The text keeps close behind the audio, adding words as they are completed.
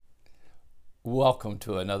Welcome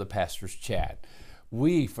to another Pastor's Chat.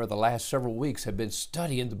 We, for the last several weeks, have been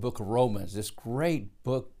studying the book of Romans, this great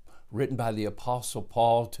book written by the Apostle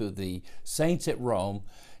Paul to the saints at Rome,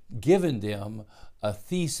 giving them a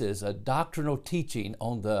thesis, a doctrinal teaching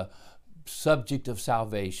on the subject of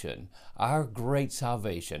salvation, our great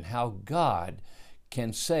salvation, how God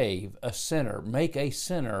can save a sinner, make a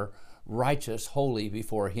sinner righteous, holy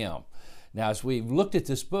before Him. Now, as we've looked at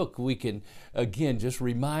this book, we can, again, just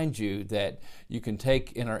remind you that you can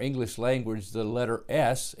take, in our English language, the letter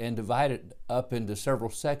S and divide it up into several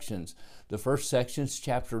sections. The first sections,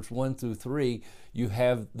 chapters 1 through 3, you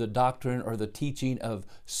have the doctrine or the teaching of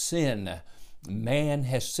sin. Man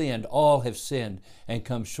has sinned, all have sinned, and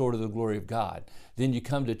come short of the glory of God. Then you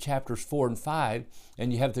come to chapters 4 and 5,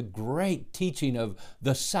 and you have the great teaching of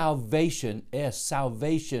the salvation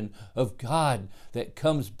of God that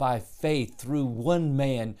comes by faith through one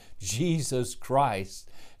man, Jesus Christ.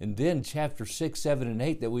 And then chapter 6, 7, and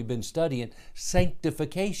 8 that we've been studying,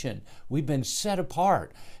 sanctification. We've been set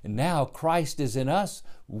apart. And now Christ is in us.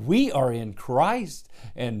 We are in Christ.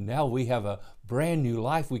 And now we have a brand new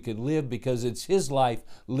life we can live because it's His life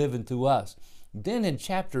living through us. Then in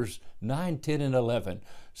chapters 9, 10, and 11,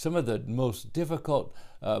 some of the most difficult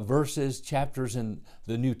chapters in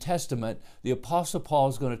the New Testament, the Apostle Paul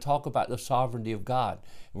is going to talk about the sovereignty of God.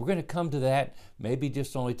 And we're going to come to that, maybe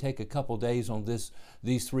just only take a couple days on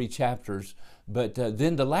these three chapters. But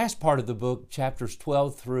then the last part of the book, chapters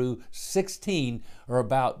 12 through 16, are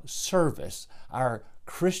about service, our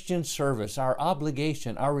Christian service, our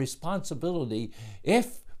obligation, our responsibility.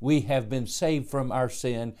 If we have been saved from our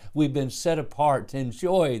sin, we've been set apart to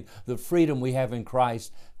enjoy the freedom we have in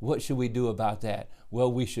Christ, what should we do about that?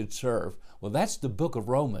 Well, we should serve. Well, that's the book of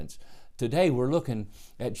Romans. Today we're looking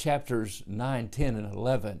at chapters 9, 10, and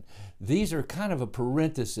 11. These are kind of a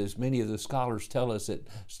parenthesis. Many of the scholars tell us that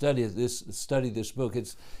study this book.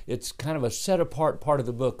 It's kind of a set apart part of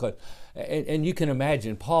the book. And you can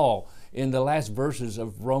imagine Paul in the last verses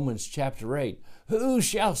of Romans chapter 8. Who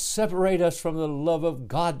shall separate us from the love of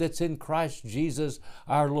God that's in Christ Jesus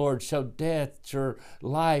our Lord? Shall death or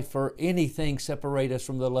life or anything separate us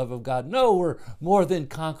from the love of God? No, we're more than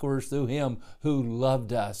conquerors through Him who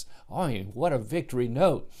loved us. I mean, what a victory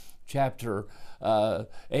note chapter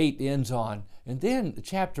 8 ends on. And then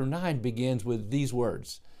chapter 9 begins with these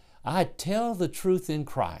words. I tell the truth in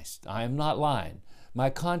Christ. I am not lying. My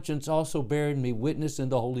conscience also bearing me witness in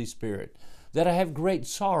the Holy Spirit, that I have great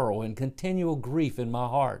sorrow and continual grief in my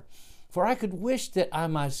heart. For I could wish that I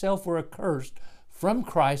myself were accursed from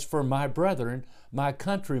Christ for my brethren, my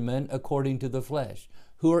countrymen according to the flesh,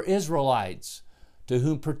 who are Israelites, to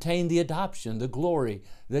whom pertain the adoption, the glory,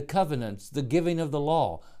 the covenants, the giving of the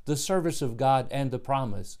law, the service of God, and the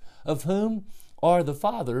promise, of whom are the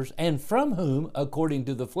fathers, and from whom, according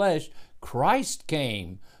to the flesh, Christ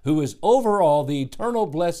came, who is over all, the eternal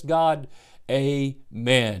blessed God.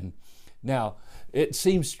 Amen. Now, it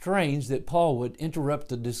seems strange that Paul would interrupt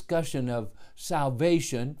the discussion of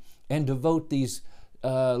salvation and devote these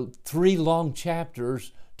 3 long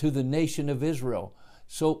chapters to the nation of Israel.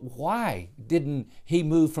 So why didn't he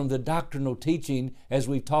move from the doctrinal teaching, as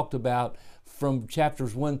we've talked about, from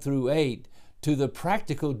chapters 1 through 8, to the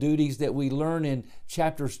practical duties that we learn in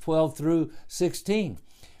chapters 12 through 16?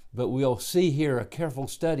 But we'll see here a careful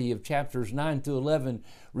study of chapters 9 through 11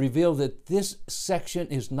 reveal that this section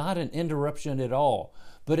is not an interruption at all,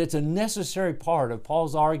 but it's a necessary part of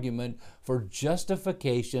Paul's argument for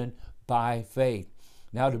justification by faith.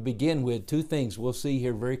 Now, to begin with, 2 things we'll see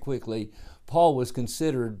here very quickly. Paul was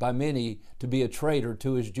considered by many to be a traitor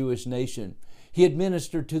to his Jewish nation. He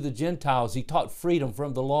administered to the Gentiles. He taught freedom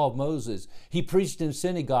from the law of Moses. He preached in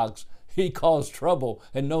synagogues. He caused trouble,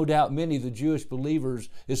 and no doubt many of the Jewish believers,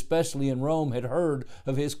 especially in Rome, had heard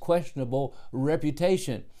of his questionable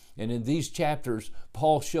reputation. And in these chapters,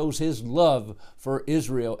 Paul shows his love for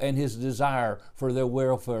Israel and his desire for their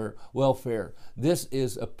welfare. This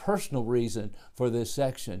is a personal reason for this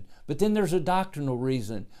section. But then there's a doctrinal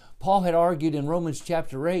reason. Paul had argued in Romans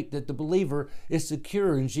chapter 8 that the believer is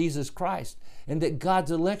secure in Jesus Christ and that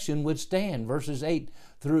God's election would stand, verses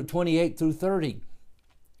 28 through 30.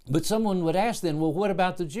 But someone would ask then, well, what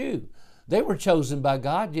about the Jew? They were chosen by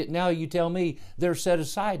God, yet now you tell me they're set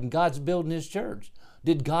aside and God's building His church.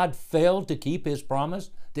 Did God fail to keep His promise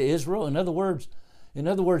to Israel? In other words,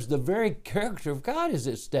 the very character of God is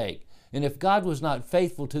at stake. And if God was not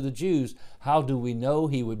faithful to the Jews, how do we know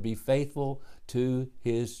He would be faithful to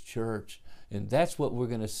His church? And that's what we're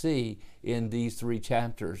going to see in these 3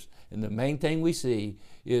 chapters. And the main thing we see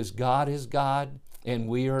is God and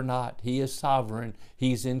we are not. He is sovereign.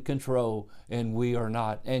 He's in control, and we are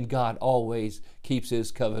not. And God always keeps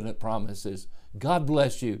His covenant promises. God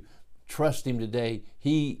bless you. Trust Him today.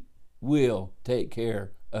 He will take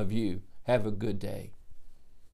care of you. Have a good day.